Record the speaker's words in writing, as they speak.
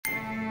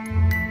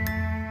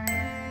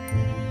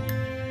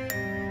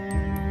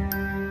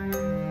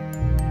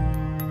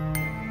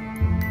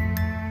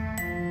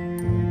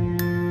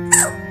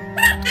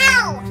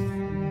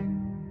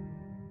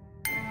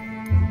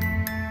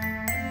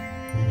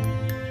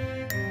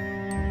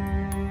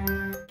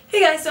Hey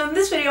guys, so in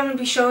this video I'm going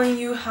to be showing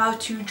you how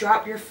to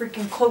drop your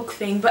freaking cloak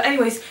thing. But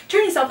anyways,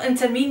 turn yourself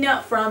into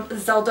Midna from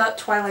Zelda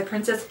Twilight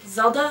Princess.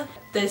 Zelda,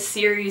 this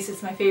series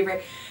is my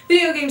favorite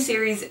video game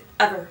series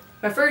ever.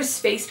 My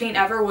first face paint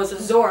ever was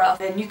Zora,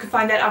 and you can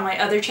find that on my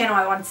other channel.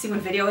 I want to see one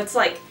video. It's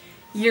like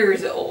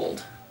years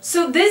old.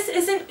 So this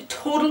isn't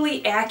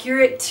totally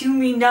accurate to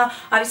Midna.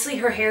 Obviously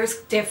her hair is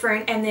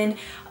different, and then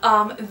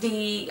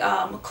the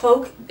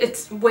cloak,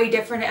 it's way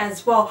different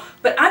as well.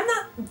 But I'm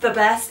not the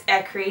best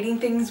at creating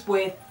things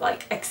with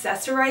like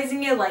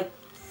accessorizing it, like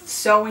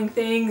sewing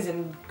things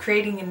and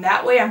creating in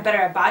that way. I'm better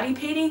at body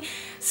painting.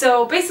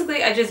 So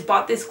basically I just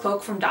bought this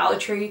cloak from Dollar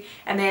Tree,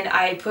 and then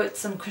I put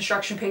some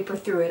construction paper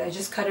through it. I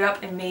just cut it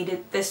up and made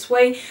it this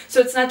way.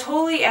 So it's not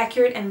totally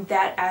accurate in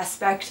that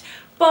aspect,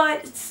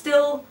 but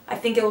still, I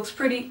think it looks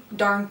pretty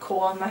darn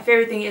cool. And my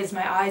favorite thing is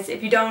my eyes.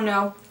 If you don't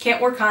know,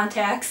 can't wear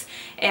contacts,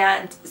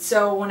 and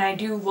so when I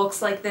do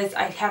looks like this,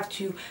 I have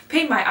to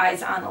paint my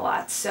eyes on a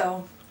lot.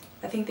 So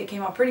I think they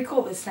came out pretty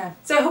cool this time.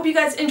 So I hope you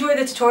guys enjoyed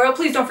the tutorial.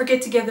 Please don't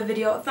forget to give the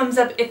video a thumbs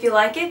up if you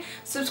like it.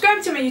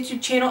 Subscribe to my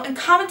YouTube channel and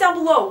comment down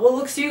below what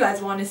looks you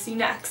guys want to see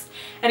next.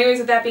 Anyways,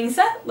 with that being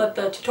said, let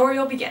the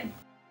tutorial begin.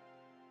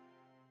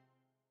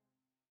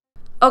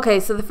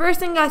 Okay, so the first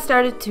thing I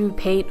started to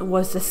paint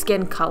was the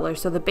skin color,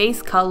 so the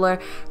base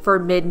color for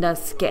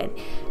Midna's skin.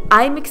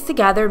 I mixed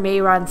together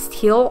Mehron's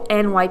teal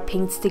and white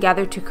paints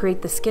together to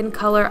create the skin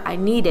color I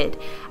needed.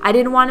 I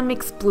didn't want to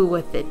mix blue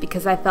with it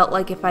because I felt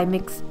like if I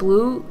mixed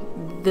blue,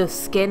 the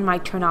skin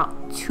might turn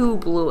out too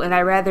blue, and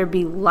I'd rather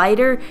be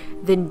lighter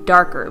than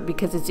darker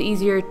because it's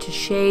easier to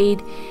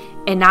shade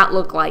and not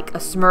look like a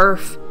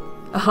Smurf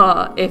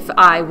if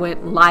I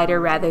went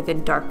lighter rather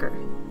than darker.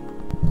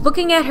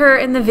 Looking at her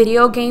in the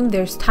video game,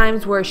 there's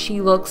times where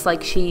she looks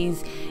like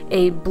she's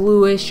a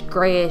bluish,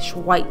 grayish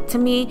white to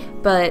me,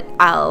 but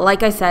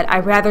like I said,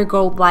 I'd rather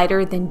go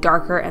lighter than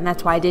darker, and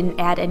that's why I didn't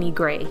add any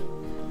gray.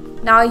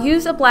 Now I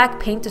use a black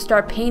paint to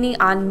start painting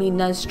on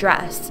Midna's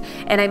dress,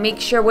 and I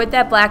make sure with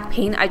that black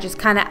paint I just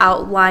kind of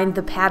outline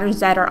the patterns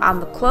that are on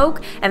the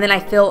cloak, and then I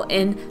fill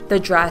in the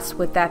dress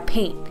with that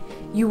paint.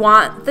 You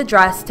want the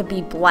dress to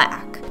be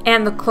black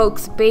and the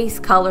cloak's base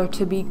color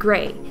to be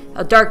gray,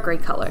 a dark gray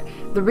color.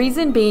 The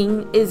reason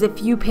being is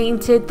if you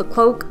painted the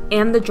cloak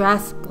and the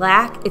dress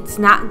black, it's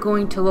not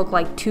going to look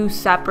like two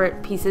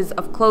separate pieces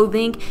of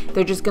clothing.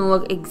 They're just going to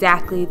look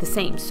exactly the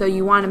same. So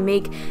you want to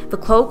make the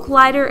cloak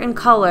lighter in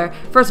color,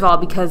 first of all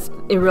because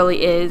it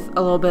really is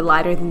a little bit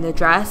lighter than the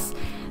dress,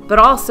 but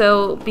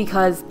also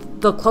because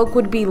the cloak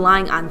would be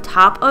lying on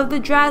top of the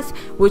dress,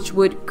 which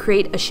would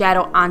create a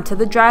shadow onto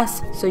the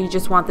dress. So you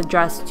just want the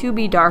dress to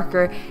be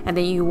darker, and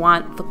then you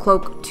want the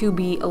cloak to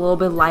be a little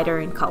bit lighter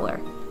in color.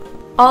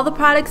 All the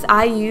products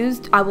I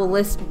used I will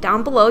list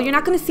down below. You're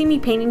not going to see me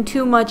painting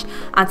too much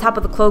on top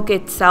of the cloak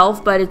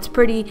itself, but it's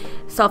pretty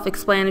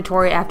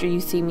self-explanatory after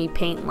you see me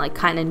paint like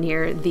kind of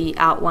near the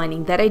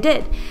outlining that I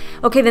did.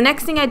 Okay, the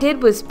next thing I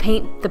did was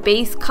paint the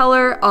base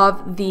color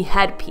of the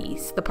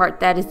headpiece, the part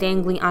that is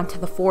dangling onto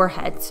the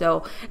forehead.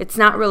 So it's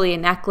not really a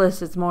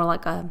necklace, it's more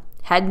like a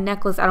head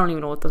necklace. I don't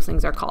even know what those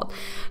things are called.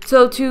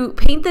 So to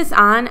paint this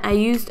on, I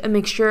used a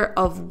mixture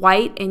of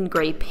white and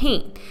gray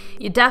paint.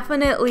 You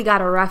definitely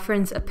gotta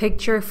reference a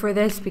picture for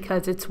this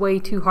because it's way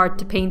too hard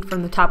to paint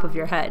from the top of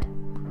your head.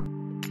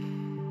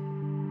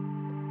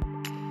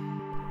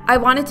 I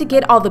wanted to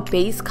get all the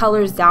base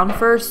colors down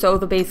first, so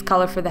the base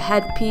color for the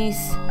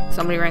headpiece,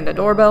 somebody rang the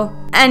doorbell.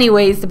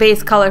 Anyways, the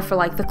base color for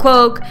like the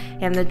cloak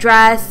and the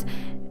dress.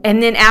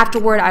 And then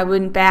afterward, I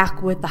went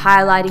back with the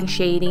highlighting,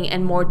 shading,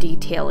 and more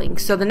detailing.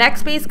 So the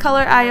next base color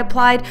I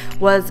applied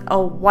was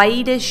a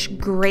whitish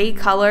gray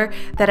color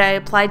that I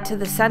applied to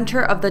the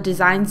center of the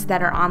designs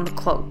that are on the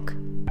cloak.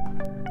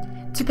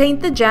 To paint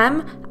the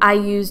gem, I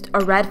used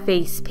a red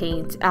face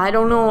paint. I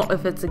don't know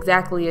if it's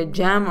exactly a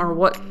gem or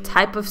what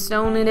type of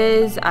stone it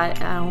is. I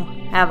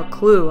don't have a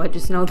clue. I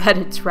just know that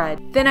it's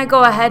red. Then I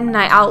go ahead and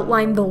I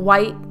outline the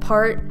white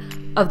part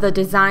of the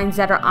designs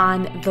that are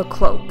on the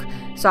cloak.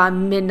 So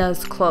on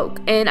Midna's cloak,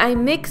 and I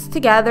mixed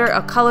together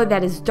a color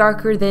that is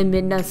darker than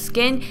Midna's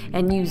skin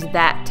and use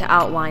that to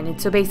outline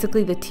it. So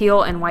basically the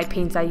teal and white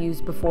paints I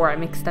used before, I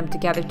mixed them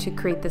together to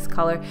create this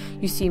color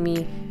you see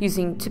me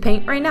using to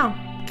paint right now.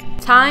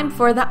 Time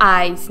for the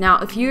eyes. Now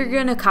if you're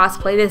gonna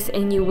cosplay this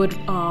and you would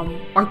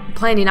are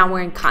planning on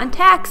wearing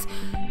contacts,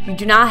 you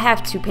do not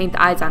have to paint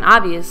the eyes on,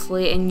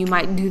 obviously, and you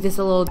might do this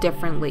a little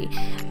differently.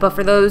 But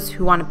for those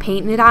who want to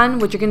paint it on,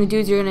 what you're going to do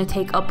is you're going to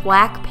take a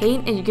black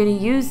paint and you're going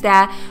to use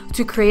that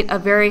to create a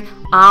very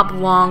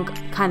oblong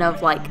kind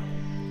of like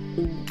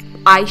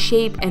eye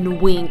shape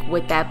and wing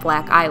with that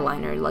black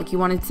eyeliner. Like you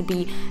want it to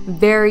be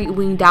very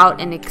winged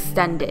out and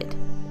extended.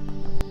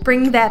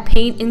 Bring that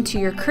paint into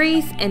your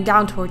crease and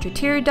down towards your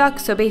tear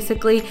duct. So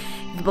basically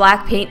the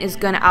black paint is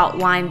going to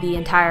outline the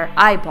entire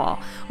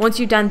eyeball. Once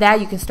you've done that,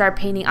 you can start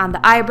painting on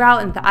the eyebrow,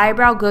 and the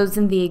eyebrow goes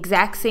in the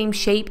exact same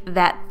shape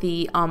that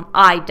the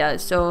eye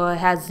does. So it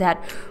has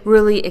that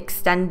really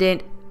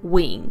extended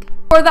wing.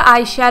 For the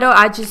eyeshadow,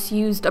 I just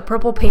used a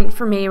purple paint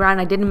from Mehron.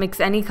 I didn't mix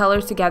any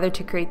colors together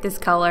to create this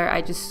color.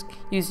 I just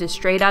used it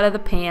straight out of the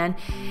pan,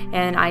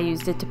 and I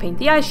used it to paint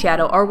the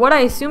eyeshadow, or what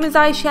I assume is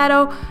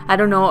eyeshadow. I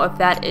don't know if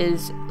that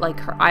is like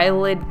her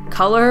eyelid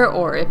color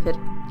or if it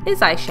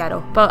is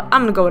eyeshadow, but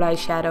I'm gonna go with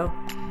eyeshadow.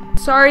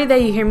 Sorry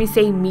that you hear me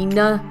say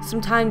Midna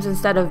sometimes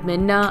instead of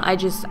Midna. I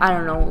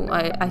don't know.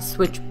 I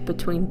switch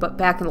between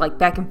back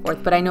and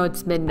forth, but I know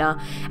it's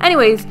Midna.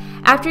 Anyways,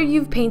 after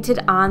you've painted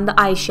on the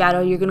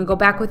eyeshadow, you're gonna go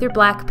back with your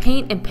black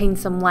paint and paint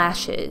some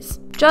lashes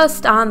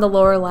just on the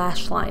lower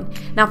lash line.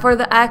 Now for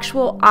the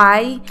actual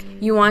eye,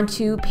 you want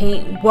to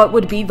paint what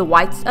would be the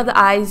whites of the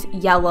eyes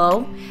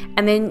yellow,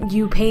 and then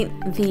you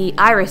paint the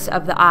iris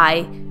of the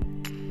eye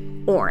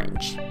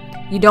orange.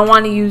 You don't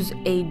want to use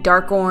a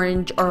dark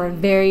orange or a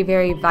very,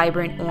 very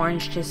vibrant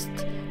orange. Just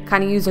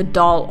kind of use a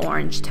dull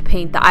orange to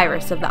paint the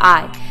iris of the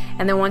eye.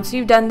 And then once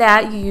you've done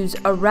that, you use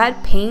a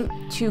red paint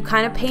to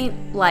kind of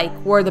paint like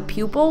where the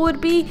pupil would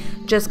be,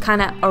 just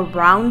kind of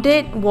around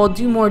it. We'll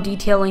do more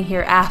detailing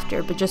here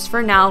after, but just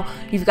for now,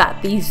 you've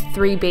got these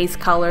 3 base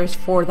colors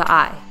for the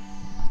eye.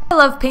 I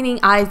love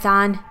painting eyes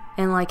on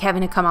and like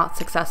having it come out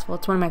successful.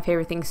 It's one of my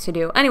favorite things to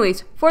do.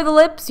 Anyways, for the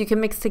lips, you can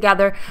mix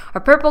together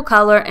a purple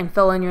color and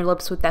fill in your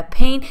lips with that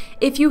paint.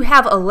 If you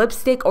have a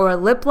lipstick or a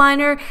lip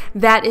liner,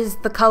 that is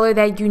the color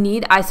that you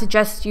need. I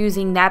suggest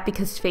using that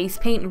because face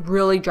paint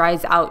really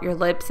dries out your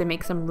lips. It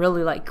makes them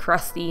really like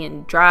crusty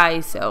and dry.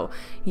 So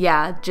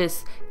yeah,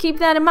 just keep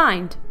that in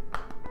mind.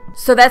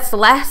 So that's the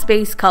last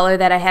base color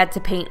that I had to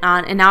paint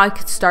on, and now I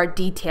could start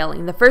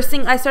detailing. The first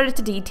thing I started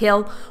to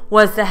detail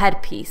was the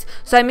headpiece.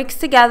 So I mixed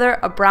together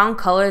a brown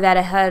color that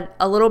had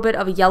a little bit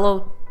of a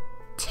yellow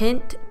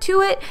tint to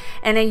it,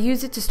 and I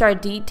used it to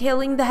start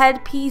detailing the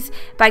headpiece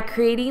by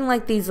creating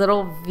like these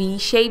little V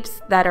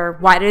shapes that are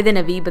wider than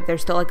a V, but they're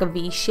still like a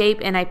V shape,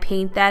 and I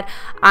paint that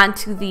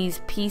onto these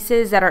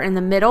pieces that are in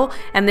the middle,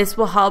 and this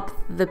will help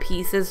the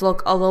pieces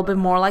look a little bit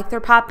more like they're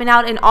popping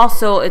out, and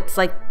also it's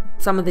like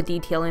some of the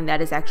detailing that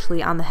is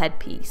actually on the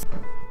headpiece.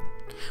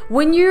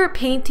 When you're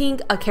painting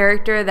a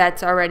character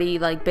that's already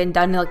like been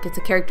done, like it's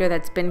a character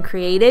that's been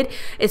created,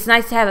 it's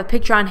nice to have a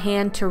picture on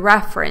hand to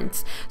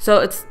reference. So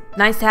it's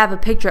nice to have a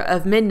picture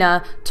of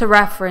Midna to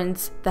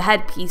reference the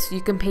headpiece so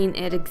you can paint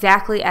it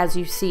exactly as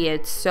you see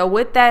it. So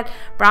with that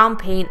brown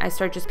paint, I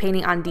start just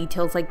painting on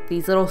details like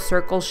these little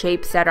circle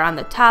shapes that are on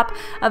the top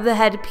of the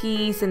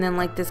headpiece, and then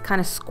like this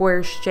kind of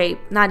square shape,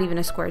 not even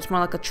a square, it's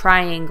more like a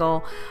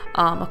triangle,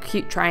 a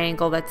cute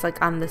triangle that's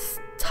like on this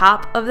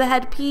top of the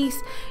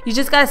headpiece. You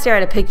just gotta stare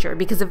at a picture,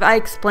 because if I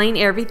explain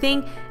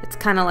everything, it's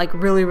kind of like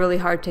really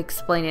hard to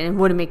explain it and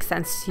wouldn't make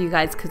sense to you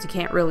guys because you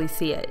can't really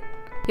see it.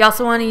 You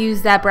also want to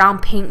use that brown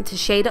paint to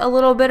shade a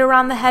little bit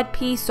around the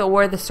headpiece, so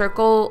where the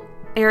circle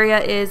area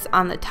is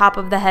on the top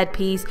of the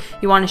headpiece,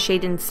 you want to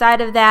shade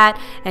inside of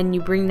that, and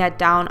you bring that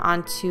down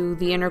onto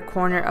the inner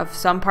corner of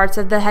some parts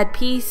of the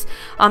headpiece.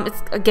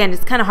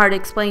 It's kind of hard to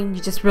explain.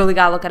 You just really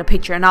gotta look at a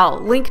picture, and I'll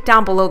link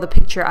down below the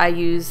picture I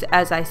use,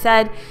 as I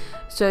said,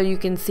 so you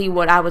can see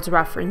what I was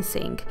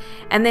referencing.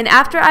 And then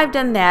after I've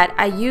done that,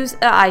 I use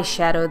an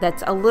eyeshadow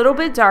that's a little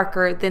bit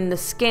darker than the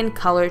skin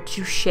color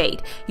to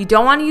shade. You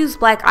don't want to use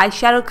black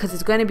eyeshadow because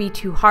it's going to be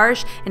too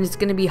harsh and it's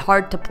going to be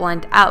hard to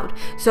blend out.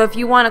 So if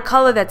you want a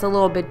color that's a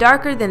little bit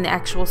darker than the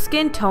actual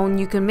skin tone,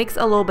 you can mix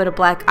a little bit of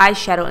black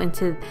eyeshadow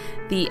into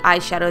the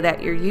eyeshadow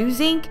that you're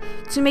using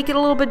to make it a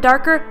little bit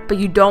darker, but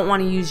you don't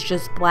want to use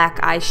just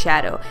black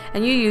eyeshadow.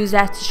 And you use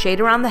that to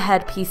shade around the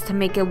headpiece to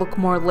make it look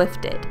more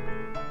lifted.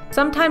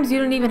 Sometimes you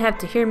don't even have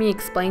to hear me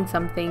explain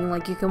something,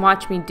 like you can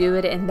watch me do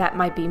it, and that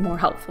might be more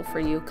helpful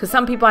for you. Because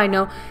some people I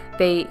know,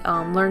 they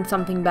learn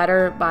something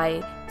better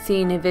by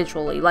seeing it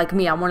visually. Like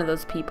me, I'm one of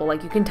those people.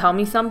 Like you can tell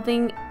me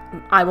something,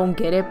 I won't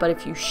get it, but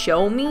if you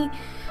show me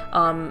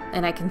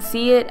and I can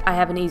see it, I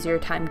have an easier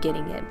time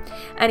getting it.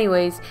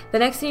 Anyways, the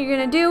next thing you're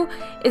going to do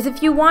is,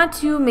 if you want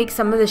to make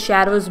some of the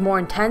shadows more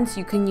intense,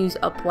 you can use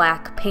a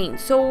black paint.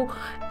 So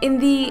in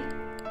the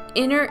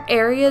inner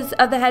areas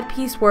of the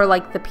headpiece where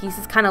like the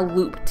pieces kind of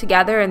loop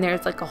together and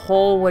there's like a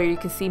hole where you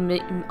can see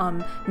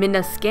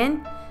Midna's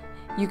skin,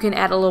 you can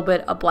add a little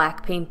bit of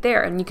black paint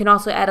there, and you can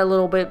also add a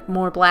little bit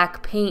more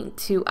black paint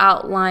to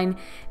outline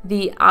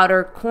the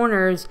outer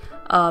corners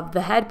of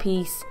the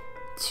headpiece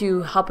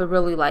to help it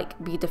really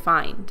like be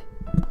defined.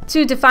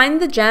 To define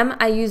the gem,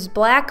 I use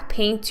black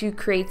paint to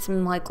create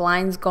some like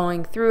lines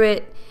going through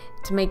it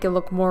to make it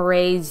look more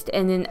raised,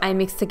 and then I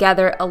mix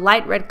together a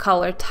light red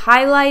color to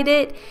highlight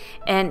it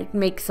and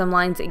make some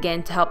lines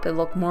again to help it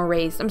look more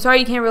raised. I'm sorry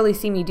you can't really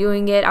see me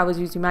doing it. I was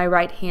using my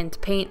right hand to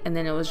paint, and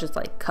then it was just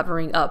like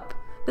covering up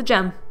the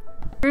gem.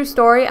 True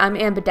story, I'm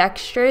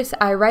ambidextrous.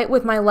 I write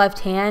with my left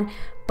hand,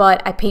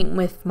 but I paint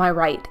with my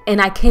right, and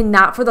I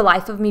cannot for the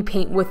life of me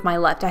paint with my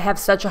left. I have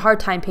such a hard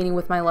time painting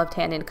with my left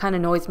hand, and it kind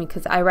of annoys me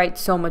because I write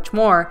so much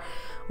more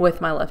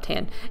with my left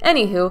hand.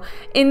 Anywho,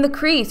 in the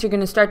crease, you're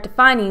going to start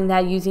defining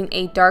that using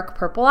a dark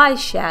purple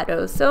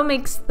eyeshadow. So it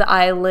makes the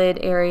eyelid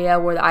area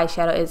where the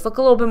eyeshadow is look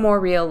a little bit more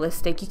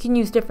realistic. You can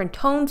use different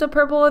tones of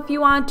purple if you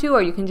want to,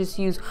 or you can just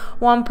use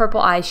one purple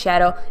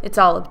eyeshadow. It's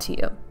all up to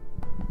you.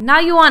 Now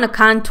you want to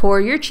contour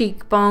your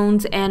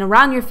cheekbones and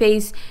around your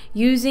face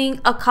using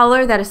a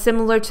color that is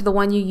similar to the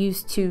one you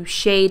used to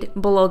shade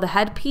below the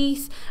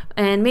headpiece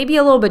and maybe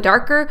a little bit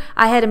darker.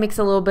 I had to mix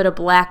a little bit of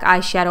black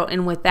eyeshadow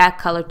in with that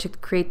color to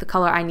create the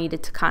color I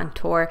needed to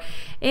contour.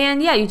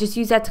 And yeah, you just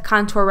use that to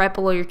contour right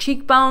below your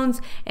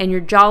cheekbones and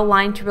your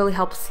jawline to really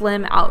help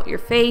slim out your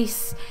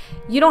face.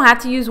 You don't have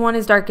to use one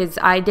as dark as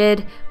I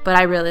did, but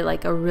I really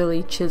like a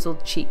really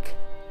chiseled cheek.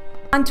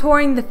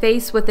 Contouring the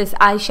face with this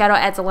eyeshadow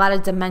adds a lot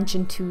of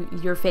dimension to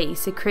your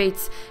face. It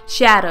creates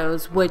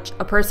shadows, which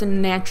a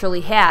person naturally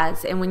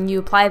has, and when you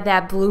apply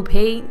that blue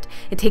paint,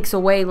 it takes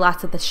away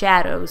lots of the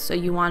shadows. So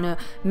you want to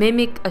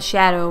mimic a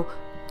shadow,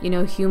 you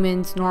know,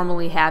 humans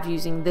normally have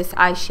using this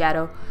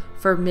eyeshadow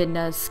for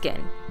Midna's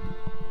skin.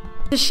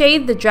 To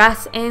shade the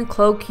dress and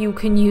cloak, you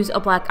can use a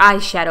black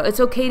eyeshadow. It's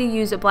okay to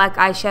use a black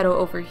eyeshadow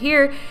over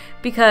here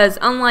because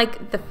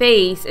unlike the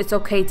face, it's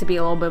okay to be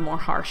a little bit more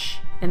harsh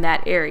in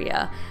that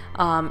area.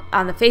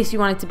 On the face, you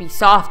want it to be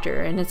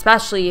softer, and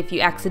especially if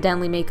you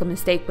accidentally make a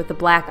mistake with the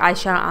black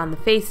eyeshadow on the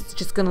face, it's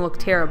just going to look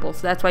terrible.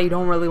 So that's why you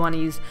don't really want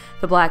to use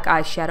the black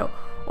eyeshadow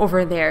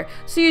over there.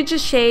 So you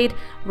just shade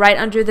right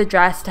under the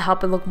dress to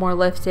help it look more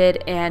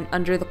lifted, and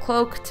under the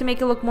cloak to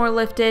make it look more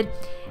lifted,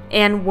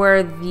 and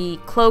where the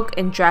cloak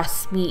and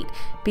dress meet.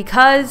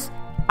 Because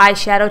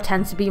eyeshadow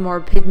tends to be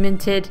more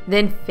pigmented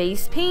than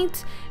face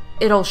paint,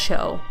 it'll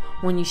show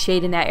when you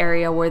shade in that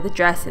area where the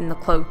dress and the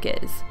cloak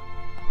is.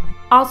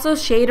 Also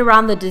shade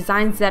around the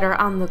designs that are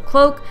on the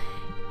cloak.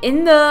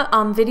 In the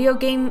video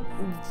game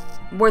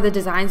where the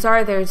designs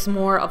are, there's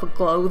more of a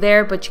glow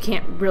there, but you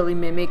can't really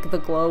mimic the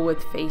glow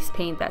with face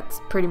paint. That's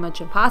pretty much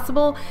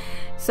impossible.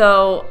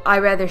 So I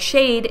rather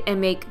shade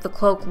and make the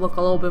cloak look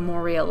a little bit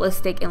more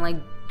realistic and like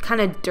kind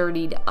of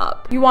dirtied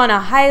up. You want to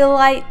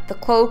highlight the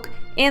cloak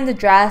and the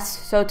dress.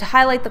 So to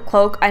highlight the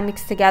cloak, I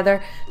mixed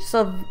together just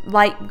a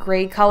light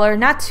gray color,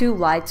 not too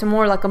light, so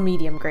more like a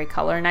medium gray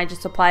color, and I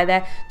just apply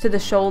that to the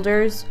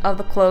shoulders of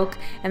the cloak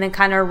and then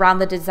kind of around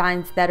the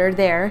designs that are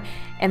there,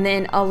 and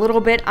then a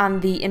little bit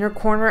on the inner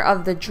corner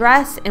of the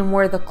dress and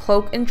where the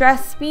cloak and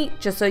dress meet,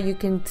 just so you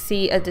can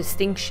see a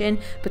distinction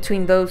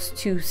between those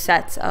two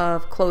sets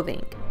of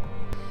clothing.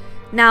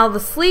 Now the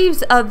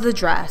sleeves of the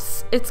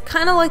dress, it's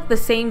kind of like the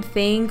same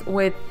thing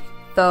with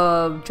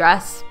the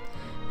dress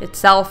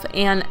itself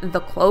and the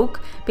cloak.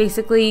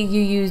 Basically,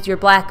 you use your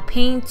black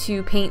paint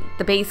to paint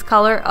the base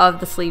color of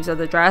the sleeves of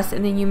the dress,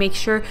 and then you make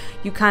sure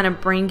you kind of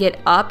bring it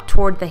up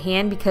toward the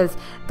hand, because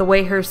the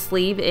way her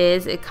sleeve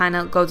is, it kind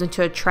of goes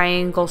into a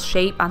triangle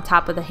shape on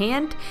top of the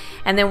hand.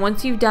 And then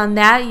once you've done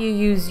that, you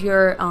use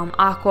your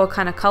aqua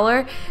kind of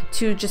color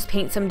to just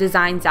paint some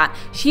designs on.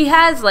 She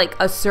has like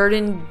a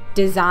certain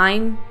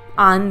design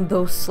on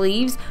those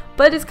sleeves,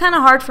 but it's kind of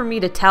hard for me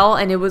to tell,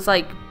 and it was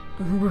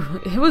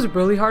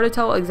really hard to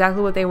tell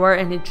exactly what they were,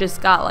 and it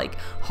just got like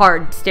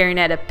hard staring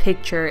at a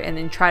picture and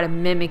then try to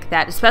mimic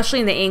that,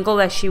 especially in the angle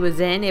that she was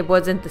in. It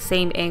wasn't the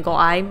same angle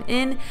I'm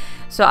in,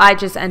 so I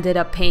just ended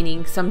up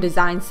painting some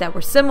designs that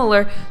were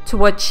similar to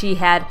what she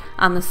had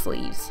on the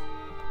sleeves.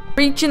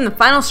 Reaching the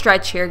final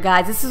stretch here,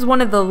 guys. This is one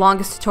of the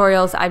longest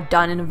tutorials I've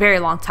done in a very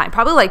long time,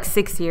 probably like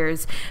 6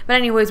 years. But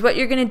anyways, what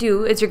you're going to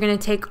do is you're going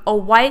to take a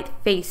white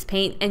face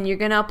paint and you're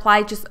going to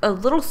apply just a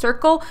little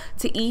circle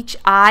to each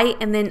eye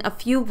and then a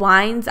few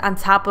lines on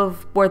top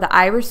of where the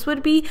iris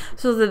would be,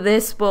 so that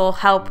this will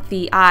help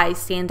the eye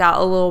stand out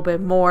a little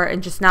bit more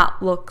and just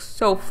not look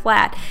so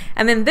flat.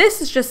 And then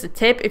this is just a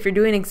tip. If you're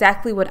doing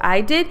exactly what I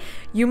did,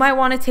 you might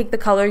want to take the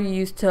color you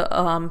used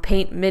to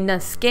paint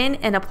Midna's skin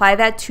and apply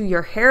that to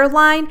your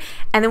hairline.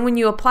 And then when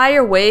you apply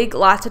your wig,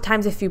 lots of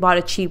times if you bought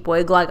a cheap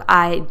wig like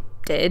I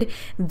did,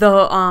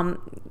 the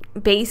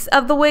base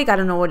of the wig, I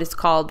don't know what it's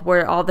called,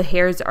 where all the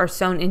hairs are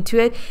sewn into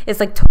it, it's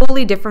like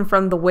totally different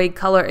from the wig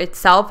color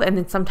itself, and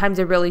then sometimes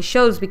it really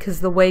shows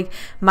because the wig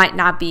might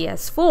not be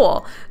as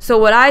full. So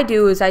what I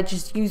do is I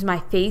just use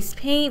my face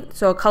paint,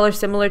 so a color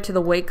similar to the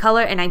wig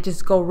color, and I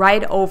just go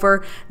right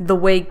over the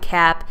wig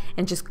cap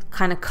and just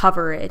kind of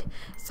cover it.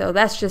 So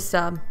that's just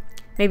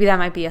maybe that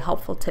might be a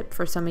helpful tip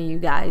for some of you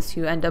guys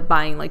who end up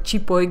buying like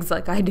cheap wigs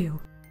like I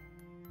do.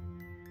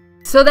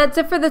 So that's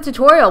it for the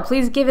tutorial.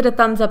 Please give it a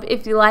thumbs up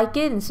if you like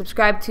it, and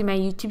subscribe to my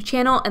YouTube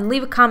channel, and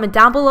leave a comment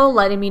down below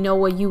letting me know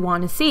what you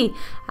want to see.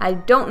 I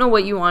don't know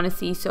what you want to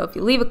see, so if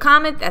you leave a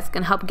comment, that's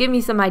going to help give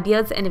me some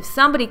ideas. And if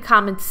somebody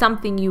comments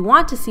something you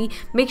want to see,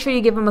 make sure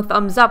you give them a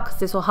thumbs up, because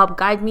this will help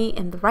guide me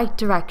in the right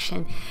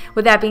direction.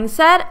 With that being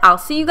said, I'll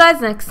see you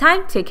guys next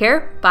time. Take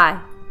care.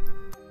 Bye.